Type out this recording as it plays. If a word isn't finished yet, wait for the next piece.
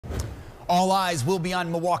All eyes will be on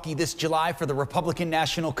Milwaukee this July for the Republican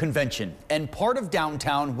National Convention, and part of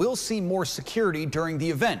downtown will see more security during the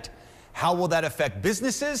event. How will that affect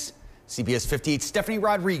businesses? CBS 58's Stephanie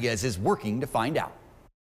Rodriguez is working to find out.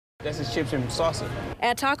 That's his chips and salsa.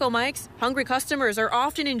 At Taco Mike's, hungry customers are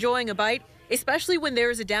often enjoying a bite, especially when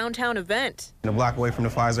there's a downtown event. A block away from the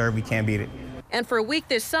Pfizer, we can't beat it. And for a week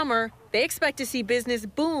this summer, they expect to see business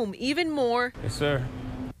boom even more. Yes, sir.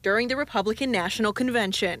 During the Republican National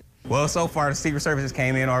Convention. Well, so far the Secret Services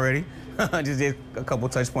came in already. Just did a couple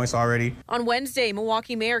touch points already. On Wednesday,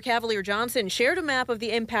 Milwaukee Mayor Cavalier Johnson shared a map of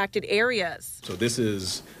the impacted areas. So this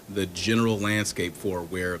is the general landscape for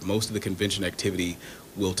where most of the convention activity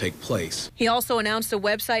will take place. He also announced a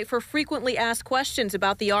website for frequently asked questions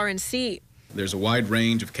about the RNC. There's a wide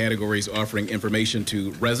range of categories offering information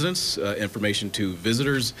to residents, information to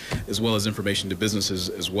visitors, as well as information to businesses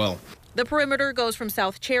as well. The perimeter goes from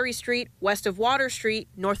South Cherry Street, west of Water Street,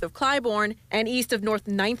 north of Clybourne, and east of North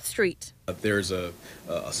 9th Street. There's a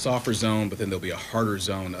softer zone, but then there'll be a harder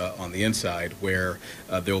zone on the inside where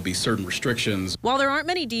there will be certain restrictions. While there aren't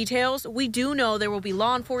many details, we do know there will be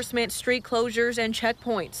law enforcement, street closures, and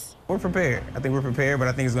checkpoints. We're prepared. I think we're prepared, but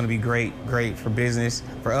I think it's going to be great for business,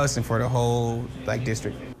 for us, and for the whole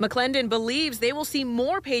district. McClendon believes they will see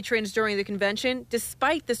more patrons during the convention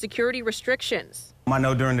despite the security restrictions. I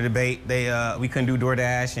know during the debate we couldn't do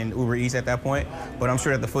DoorDash and Uber Eats at that point, but I'm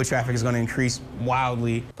sure that the foot traffic is going to increase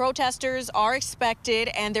wildly. Protesters are expected,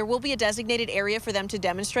 and there will be a designated area for them to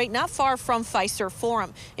demonstrate not far from Pfizer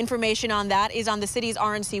Forum. Information on that is on the city's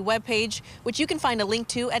RNC webpage, which you can find a link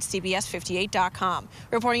to at CBS58.com.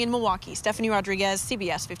 Reporting in Milwaukee, Stephanie Rodriguez,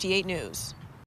 CBS 58 News.